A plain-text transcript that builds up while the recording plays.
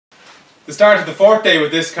the start of the fourth day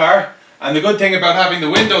with this car, and the good thing about having the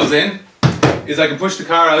windows in is I can push the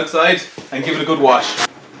car outside and give it a good wash.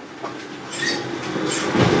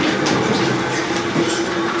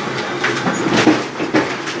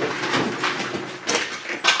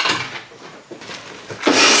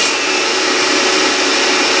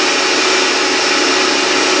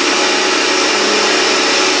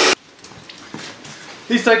 At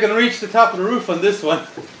least I can reach the top of the roof on this one.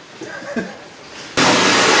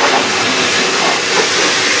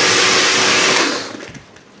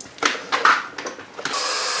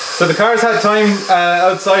 So the car's had time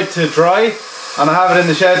outside to dry, and I have it in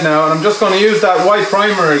the shed now, and I'm just going to use that white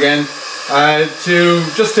primer again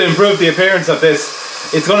just to improve the appearance of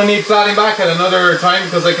this. It's going to need flatting back at another time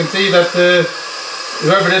because I can see that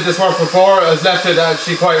whoever did this work before has left it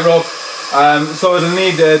actually quite rough. So it'll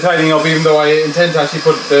need tidying up, even though I intend to actually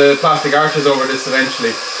put the plastic arches over this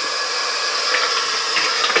eventually.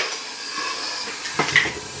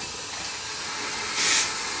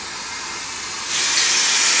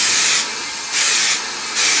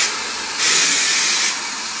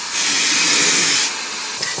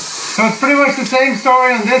 So it's pretty much the same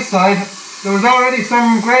story on this side. There was already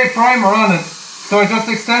some grey primer on it, so I just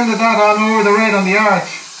extended that on over the red on the arch,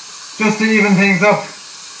 just to even things up.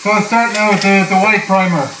 So I'll start now with the white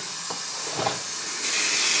primer.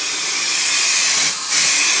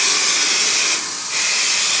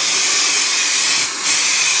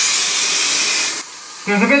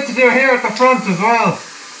 There's a bit to do here at the front as well.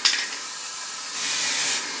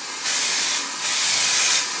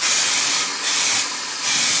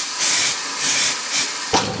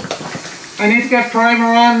 I need to get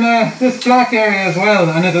primer on this black area as well,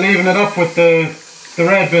 and it'll even it up with the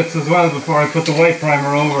red bits as well before I put the white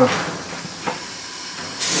primer over.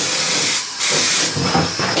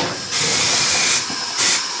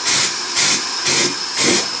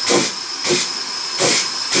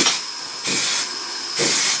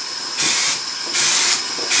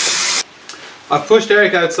 I've pushed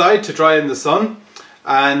Eric outside to dry in the sun,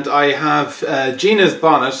 and I have Gina's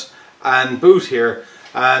bonnet and boot here.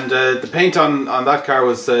 And the paint on that car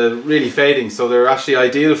was really fading, so they're actually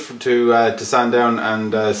ideal to sand down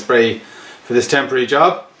and spray for this temporary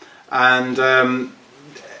job. And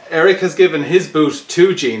Eric has given his boot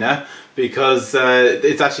to Gina because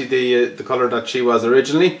it's actually the colour that she was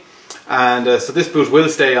originally, and so this boot will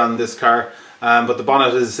stay on this car, but the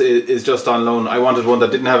bonnet is just on loan. I wanted one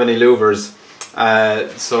that didn't have any louvers,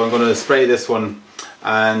 so I'm going to spray this one.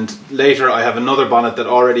 And later I have another bonnet that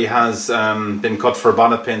already has been cut for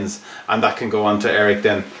bonnet pins, and that can go on to Eric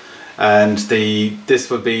then. And this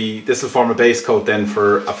will form a base coat then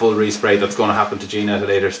for a full respray that's going to happen to Gina at a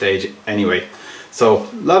later stage anyway. So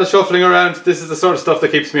a lot of shuffling around. This is the sort of stuff that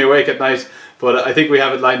keeps me awake at night, but I think we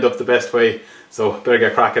have it lined up the best way, so better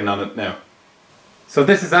get cracking on it now. So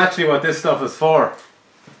this is actually what this stuff is for.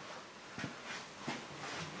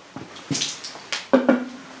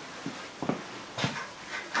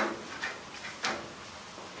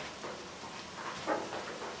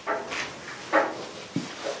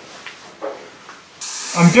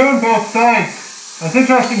 I'm doing both sides. It's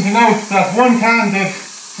interesting to note that one can did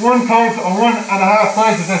one coat or 1.5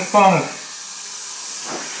 sides of this bonnet.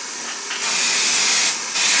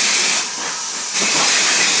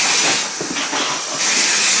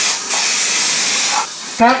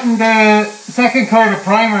 Starting the second coat of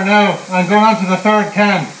primer now and going on to the third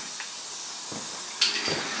can.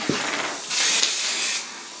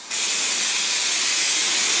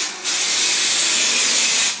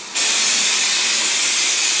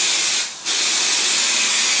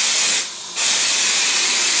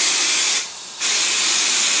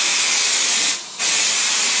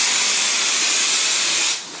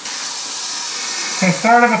 I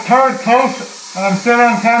started a third coat and I'm still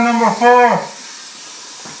on can number 4.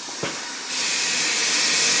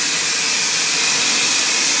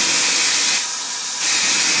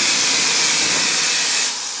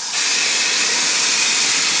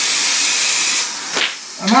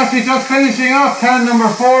 I'm actually just finishing off can number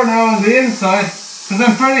 4 now on the inside, because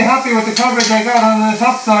I'm pretty happy with the coverage I got on the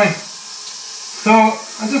top side. So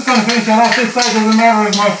I'm just going to finish it off. This side doesn't matter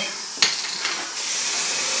as much.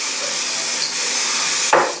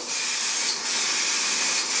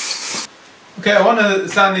 Okay, I want to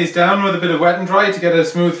sand these down with a bit of wet and dry to get a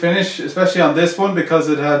smooth finish, especially on this one because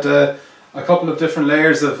it had a couple of different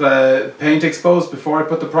layers of paint exposed before I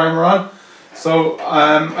put the primer on. So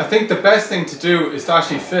I think the best thing to do is to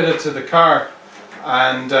actually fit it to the car,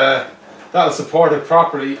 and that'll support it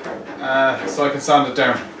properly, so I can sand it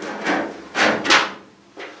down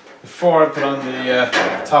before I put on the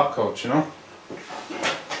top coat, you know.